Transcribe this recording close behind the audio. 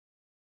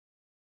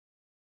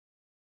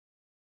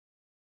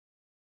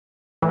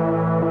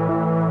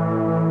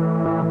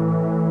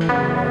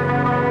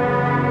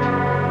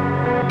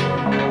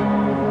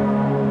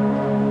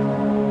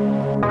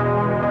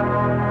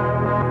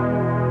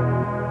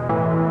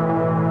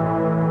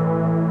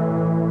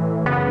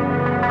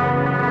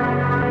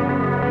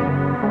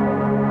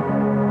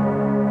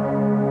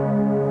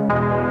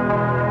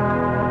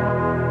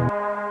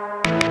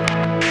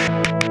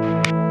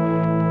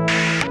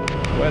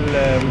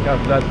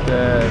have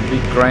that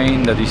big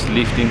crane that is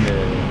lifting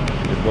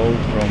the boat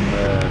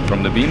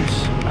from the beams,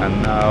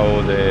 and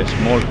now the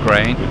small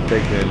crane will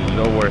take the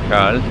lower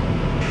hull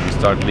and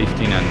start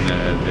lifting,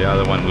 and the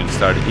other one will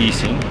start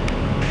easing.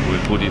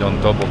 We'll put it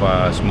on top of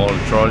a small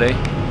trolley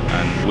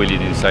and wheel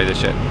it inside the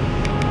shed.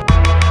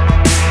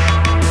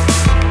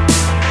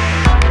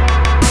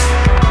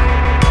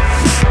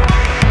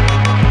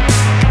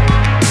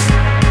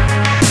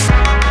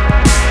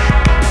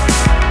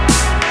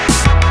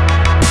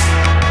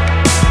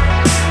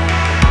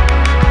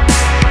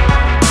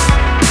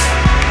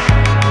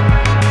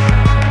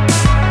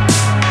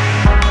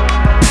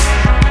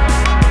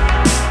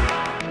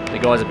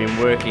 The guys have been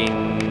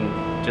working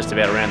just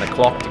about around the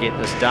clock to get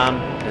this done.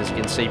 As you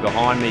can see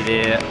behind me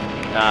there,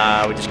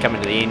 we're just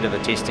coming to the end of the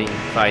testing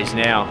phase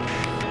now.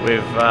 We've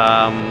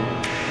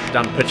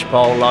done pitch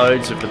pole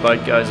loads if the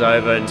boat goes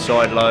over, and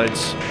side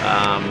loads,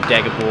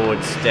 dagger board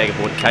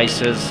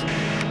cases.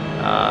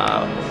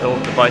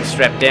 The boat's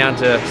strapped down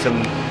to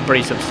some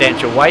pretty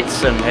substantial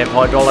weights and have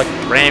hydraulic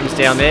rams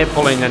down there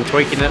pulling and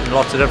tweaking it in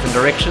lots of different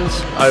directions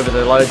over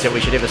the loads that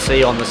we should ever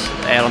see on this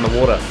out on the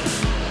water,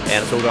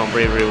 and it's all going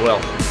very, very well.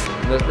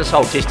 This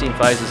whole testing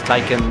phase has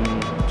taken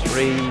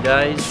 3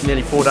 days,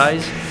 nearly 4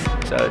 days,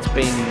 so it's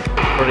been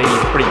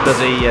pretty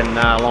busy and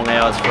long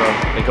hours for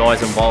the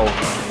guys involved.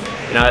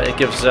 You know, it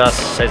gives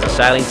us as a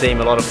sailing team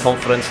a lot of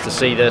confidence to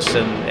see this,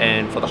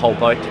 and for the whole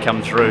boat to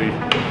come through,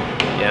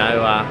 you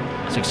know,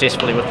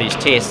 successfully with these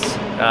tests.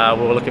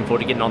 We're looking forward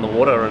to getting on the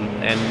water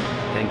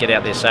and get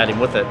out there sailing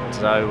with it.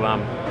 So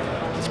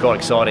it's quite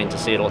exciting to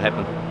see it all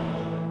happen.